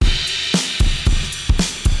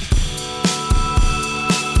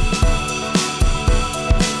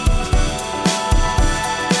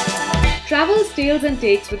Tales and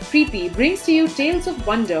Takes with Preeti brings to you tales of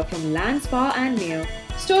wonder from lands far and near,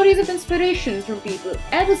 stories of inspiration from people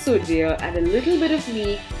ever so dear, and a little bit of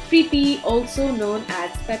me, Preeti, also known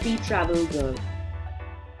as Peppy Travel Girl.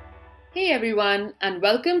 Hey everyone, and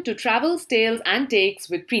welcome to Travels, Tales and Takes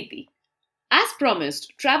with Preeti. As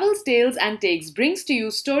promised, Travels, Tales and Takes brings to you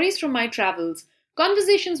stories from my travels,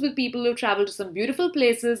 conversations with people who travel to some beautiful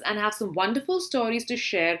places and have some wonderful stories to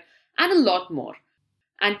share, and a lot more.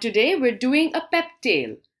 And today we're doing a pep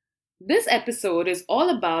tale. This episode is all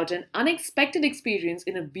about an unexpected experience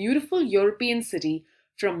in a beautiful European city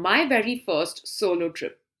from my very first solo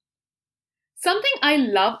trip. Something I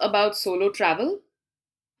love about solo travel?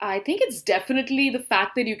 I think it's definitely the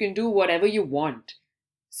fact that you can do whatever you want.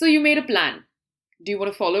 So you made a plan. Do you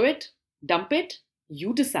want to follow it? Dump it?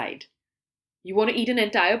 You decide. You want to eat an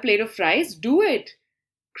entire plate of fries? Do it.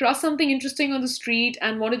 Cross something interesting on the street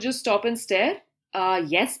and want to just stop and stare?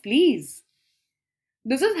 Yes, please.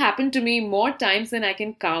 This has happened to me more times than I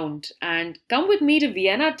can count. And come with me to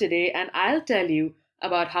Vienna today and I'll tell you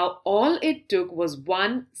about how all it took was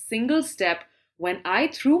one single step when I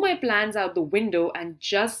threw my plans out the window and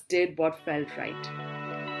just did what felt right.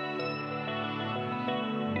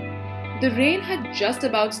 The rain had just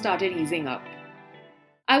about started easing up.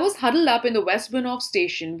 I was huddled up in the Westbahnhof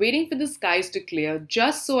station waiting for the skies to clear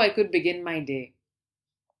just so I could begin my day.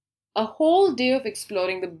 A whole day of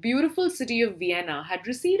exploring the beautiful city of Vienna had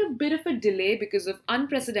received a bit of a delay because of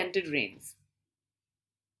unprecedented rains.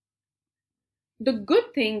 The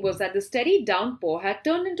good thing was that the steady downpour had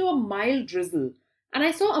turned into a mild drizzle, and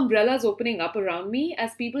I saw umbrellas opening up around me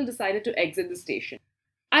as people decided to exit the station.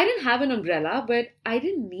 I didn't have an umbrella, but I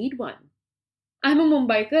didn't need one. I'm a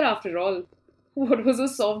Mumbaiker after all. What was a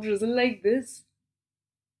soft drizzle like this?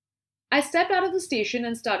 I stepped out of the station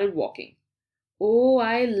and started walking. Oh,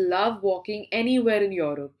 I love walking anywhere in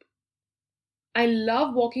Europe. I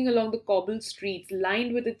love walking along the cobbled streets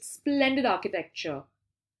lined with its splendid architecture.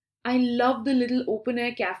 I love the little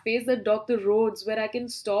open-air cafes that dot the roads where I can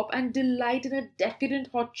stop and delight in a decadent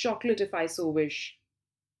hot chocolate if I so wish.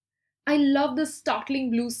 I love the startling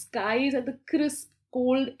blue skies and the crisp,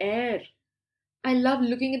 cold air. I love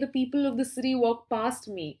looking at the people of the city walk past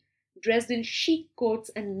me, dressed in chic coats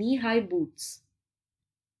and knee-high boots.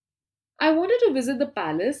 I wanted to visit the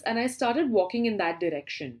palace and I started walking in that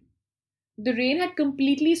direction. The rain had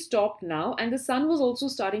completely stopped now and the sun was also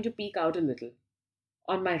starting to peek out a little.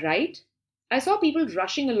 On my right, I saw people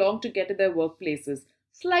rushing along to get to their workplaces,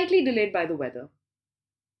 slightly delayed by the weather.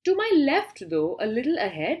 To my left, though, a little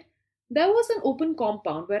ahead, there was an open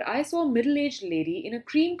compound where I saw a middle-aged lady in a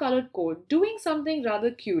cream-colored coat doing something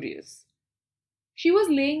rather curious. She was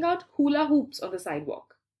laying out hula hoops on the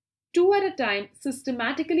sidewalk, two at a time,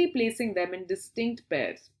 systematically placing them in distinct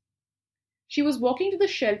pairs. She was walking to the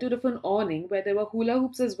shelter of an awning where there were hula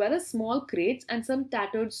hoops as well as small crates and some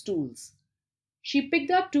tattered stools. She picked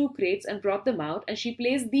up two crates and brought them out, and she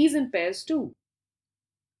placed these in pairs too.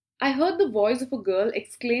 I heard the voice of a girl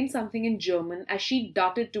exclaim something in German as she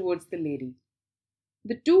darted towards the lady.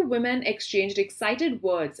 The two women exchanged excited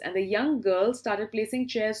words, and the young girl started placing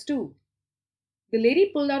chairs too. The lady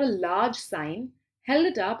pulled out a large sign, held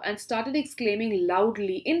it up, and started exclaiming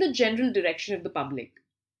loudly in the general direction of the public.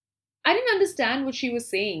 I didn't understand what she was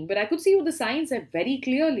saying, but I could see what the sign said very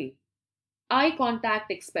clearly. Eye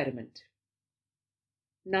contact experiment.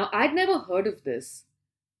 Now, I'd never heard of this,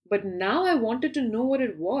 but now I wanted to know what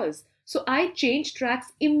it was, so I changed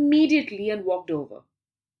tracks immediately and walked over.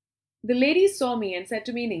 The lady saw me and said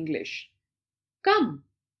to me in English, "Come,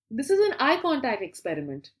 this is an eye contact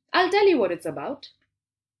experiment. I'll tell you what it's about."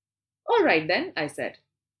 "All right then," I said,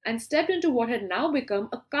 and stepped into what had now become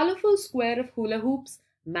a colorful square of hula hoops,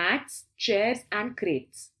 mats, chairs, and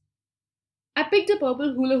crates. I picked a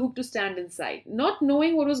purple hula hoop to stand inside, not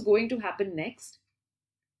knowing what was going to happen next.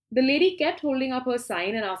 The lady kept holding up her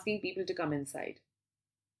sign and asking people to come inside.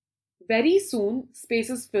 Very soon,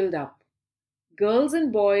 spaces filled up. Girls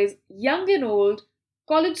and boys, young and old,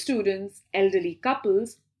 college students, elderly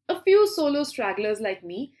couples, a few solo stragglers like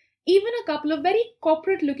me, even a couple of very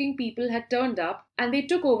corporate-looking people had turned up and they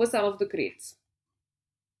took over some of the crates.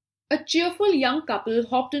 A cheerful young couple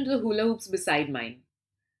hopped into the hula hoops beside mine.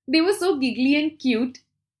 They were so giggly and cute.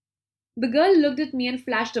 The girl looked at me and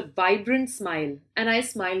flashed a vibrant smile, and I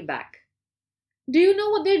smiled back. "Do you know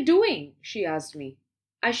what they're doing?" she asked me.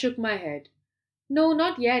 I shook my head. "No,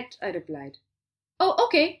 not yet," I replied. "Oh,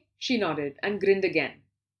 okay," she nodded and grinned again.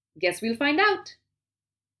 "Guess we'll find out."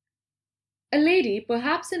 A lady,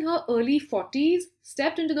 perhaps in her early 40s,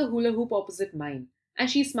 stepped into the hula hoop opposite mine,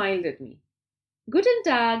 and she smiled at me. "Guten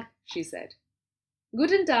Tag," she said.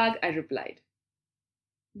 "Guten Tag," I replied.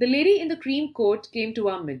 The lady in the cream coat came to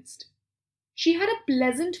our midst. She had a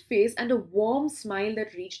pleasant face and a warm smile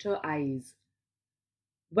that reached her eyes.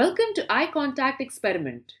 Welcome to eye contact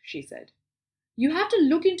experiment, she said. You have to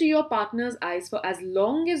look into your partner's eyes for as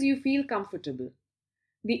long as you feel comfortable.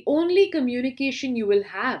 The only communication you will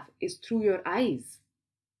have is through your eyes.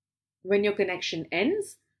 When your connection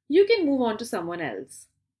ends, you can move on to someone else.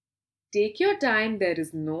 Take your time, there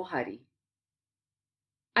is no hurry.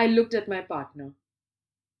 I looked at my partner.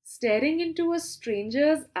 Staring into a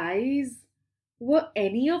stranger's eyes, were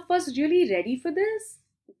any of us really ready for this?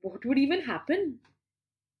 What would even happen?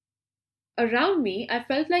 Around me, I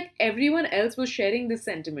felt like everyone else was sharing this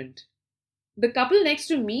sentiment. The couple next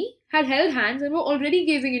to me had held hands and were already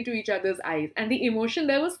gazing into each other's eyes, and the emotion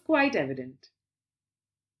there was quite evident.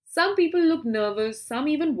 Some people looked nervous, some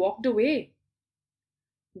even walked away.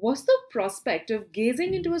 Was the prospect of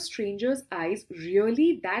gazing into a stranger's eyes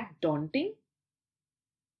really that daunting?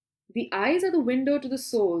 The eyes are the window to the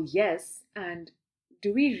soul, yes, and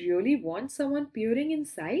do we really want someone peering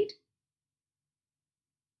inside?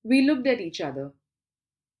 We looked at each other.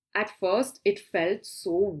 At first, it felt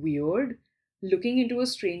so weird, looking into a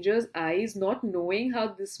stranger's eyes, not knowing how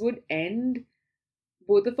this would end.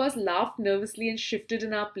 Both of us laughed nervously and shifted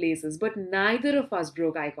in our places, but neither of us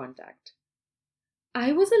broke eye contact.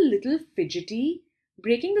 I was a little fidgety,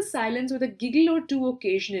 breaking the silence with a giggle or two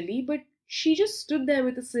occasionally, but she just stood there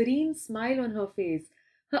with a serene smile on her face,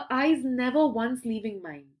 her eyes never once leaving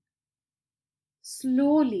mine.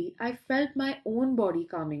 Slowly, I felt my own body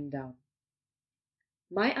calming down.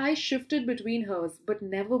 My eyes shifted between hers, but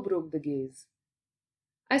never broke the gaze.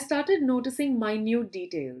 I started noticing minute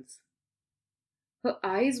details. Her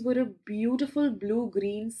eyes were a beautiful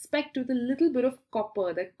blue-green specked with a little bit of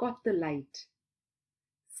copper that caught the light.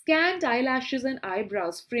 Scant eyelashes and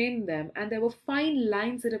eyebrows framed them, and there were fine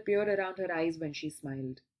lines that appeared around her eyes when she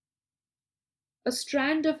smiled. A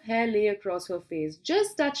strand of hair lay across her face,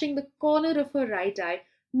 just touching the corner of her right eye,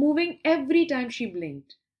 moving every time she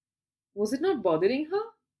blinked. Was it not bothering her?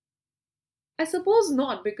 I suppose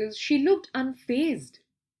not, because she looked unfazed.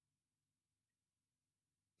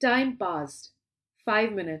 Time passed.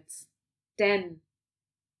 5 minutes. 10.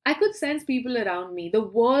 I could sense people around me, the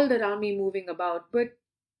world around me moving about, but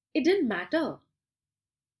it didn't matter.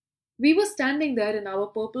 We were standing there in our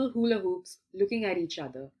purple hula hoops, looking at each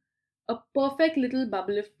other. A perfect little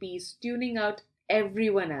bubble of peace tuning out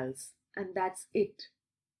everyone else. And that's it.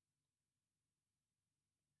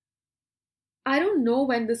 I don't know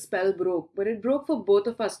when the spell broke, but it broke for both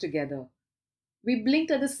of us together. We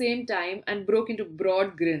blinked at the same time and broke into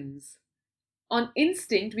broad grins. On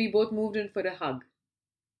instinct, we both moved in for a hug.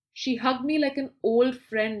 She hugged me like an old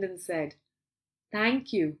friend and said,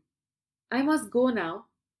 "Thank you. I must go now."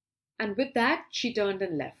 And with that, she turned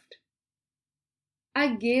and left.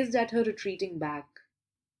 I gazed at her retreating back.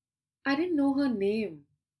 I didn't know her name.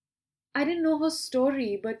 I didn't know her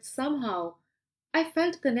story, but somehow I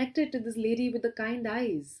felt connected to this lady with the kind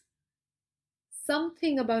eyes.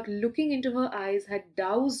 Something about looking into her eyes had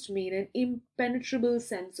doused me in an impenetrable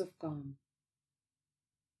sense of calm.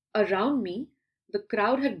 Around me, the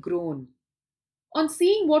crowd had grown. On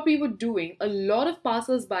seeing what we were doing, a lot of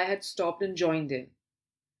passers-by had stopped and joined in.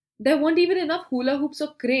 There weren't even enough hula hoops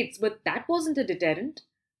or crates, but that wasn't a deterrent.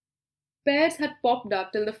 Pairs had popped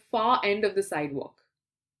up till the far end of the sidewalk.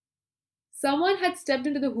 Someone had stepped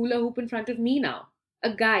into the hula hoop in front of me now,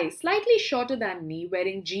 a guy slightly shorter than me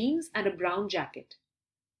wearing jeans and a brown jacket.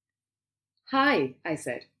 "Hi," I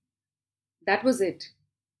said. That was it.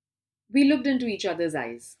 We looked into each other's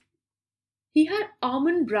eyes. He had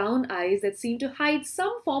almond brown eyes that seemed to hide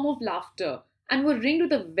some form of laughter and were ringed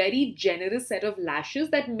with a very generous set of lashes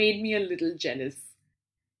that made me a little jealous.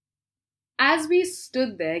 As we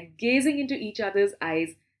stood there, gazing into each other's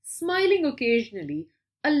eyes, smiling occasionally,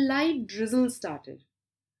 a light drizzle started.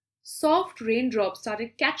 Soft raindrops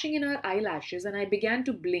started catching in our eyelashes, and I began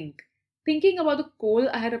to blink, thinking about the coal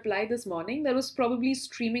I had applied this morning that was probably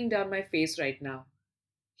streaming down my face right now.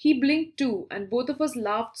 He blinked too, and both of us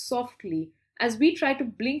laughed softly as we tried to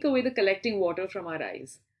blink away the collecting water from our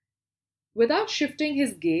eyes. Without shifting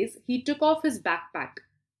his gaze, he took off his backpack,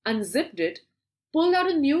 unzipped it, pulled out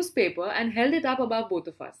a newspaper, and held it up above both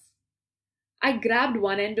of us. I grabbed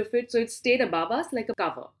one end of it so it stayed above us like a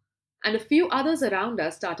cover, and a few others around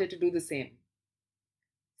us started to do the same.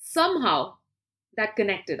 Somehow, that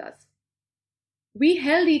connected us. We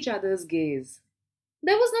held each other's gaze.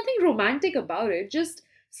 There was nothing romantic about it, just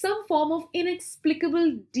some form of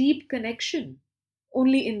inexplicable deep connection.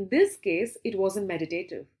 Only in this case, it wasn't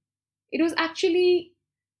meditative. It was actually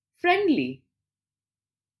friendly.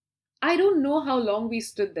 I don't know how long we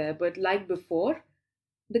stood there, but like before,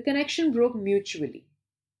 The connection broke mutually.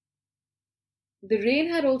 The rain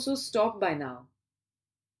had also stopped by now.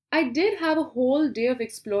 I did have a whole day of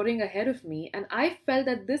exploring ahead of me, and I felt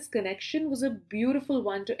that this connection was a beautiful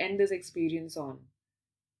one to end this experience on.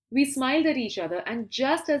 We smiled at each other, and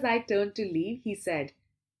just as I turned to leave, he said,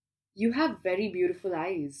 "You have very beautiful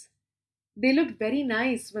eyes. They looked very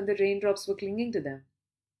nice when the raindrops were clinging to them."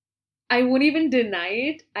 I won't even deny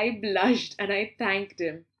it. I blushed and I thanked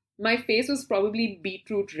him. My face was probably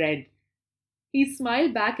beetroot red. He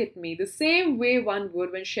smiled back at me the same way one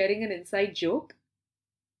would when sharing an inside joke.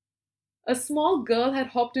 A small girl had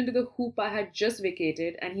hopped into the hoop I had just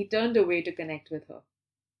vacated, and he turned away to connect with her.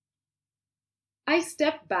 I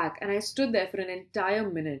stepped back and I stood there for an entire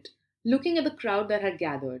minute, looking at the crowd that had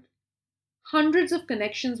gathered. Hundreds of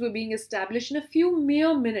connections were being established in a few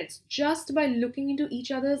mere minutes just by looking into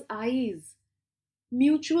each other's eyes.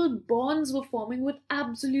 Mutual bonds were forming with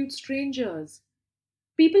absolute strangers.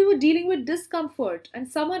 People were dealing with discomfort, and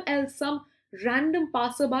someone else, some random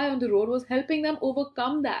passerby on the road, was helping them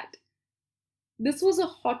overcome that. This was a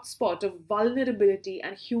hotspot of vulnerability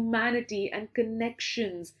and humanity and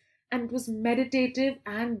connections, and it was meditative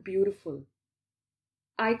and beautiful.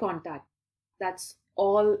 Eye contact. That's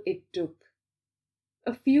all it took.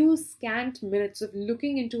 A few scant minutes of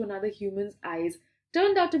looking into another human's eyes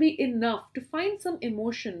turned out to be enough to find some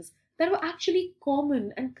emotions that were actually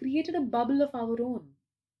common and created a bubble of our own.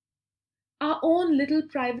 Our own little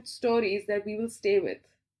private stories that we will stay with.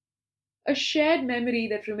 A shared memory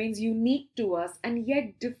that remains unique to us and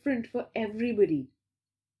yet different for everybody.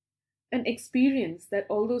 An experience that,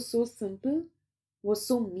 although so simple, was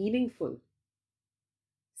so meaningful.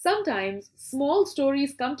 Sometimes small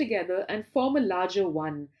stories come together and form a larger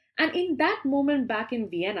one, and in that moment back in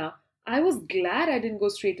Vienna, I was glad I didn't go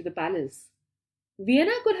straight to the palace.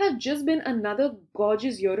 Vienna could have just been another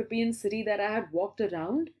gorgeous European city that I had walked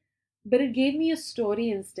around, but it gave me a story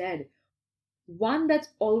instead, one that's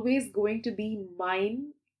always going to be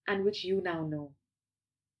mine and which you now know.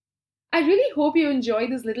 I really hope you enjoy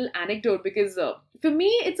this little anecdote because for me,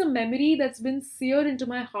 it's a memory that's been seared into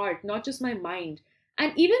my heart, not just my mind.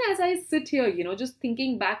 And even as I sit here, just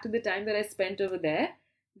thinking back to the time that I spent over there,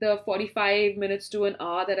 the 45 minutes to an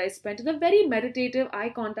hour that I spent in a very meditative eye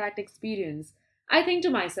contact experience, I think to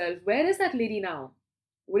myself, where is that lady now?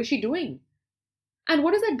 What is she doing? And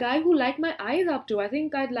what is that guy who liked my eyes up to? I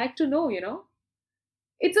think I'd like to know.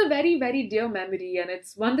 It's a very, very dear memory, and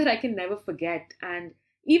it's one that I can never forget. And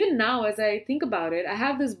even now, as I think about it, I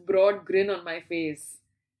have this broad grin on my face.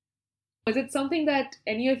 Is it something that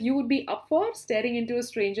any of you would be up for, staring into a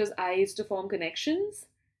stranger's eyes to form connections?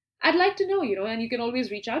 I'd like to know, and you can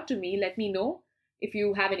always reach out to me. Let me know if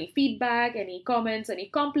you have any feedback, any comments, any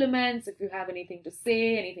compliments, if you have anything to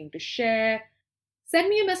say, anything to share. Send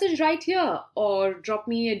me a message right here or drop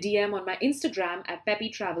me a DM on my Instagram at Peppy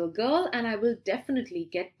Travel Girl, and I will definitely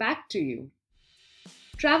get back to you.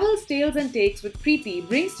 Travels, Tales and Takes with Preeti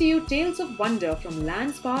brings to you tales of wonder from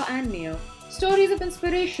land, far and near, stories of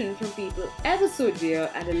inspiration from people ever so dear,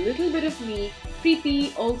 and a little bit of me,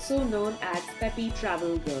 Preeti, also known as Peppy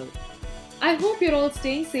Travel Girl. I hope you're all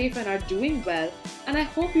staying safe and are doing well, and I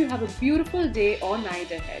hope you have a beautiful day or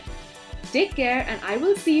night ahead. Take care, and I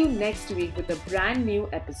will see you next week with a brand new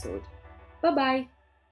episode. Bye-bye.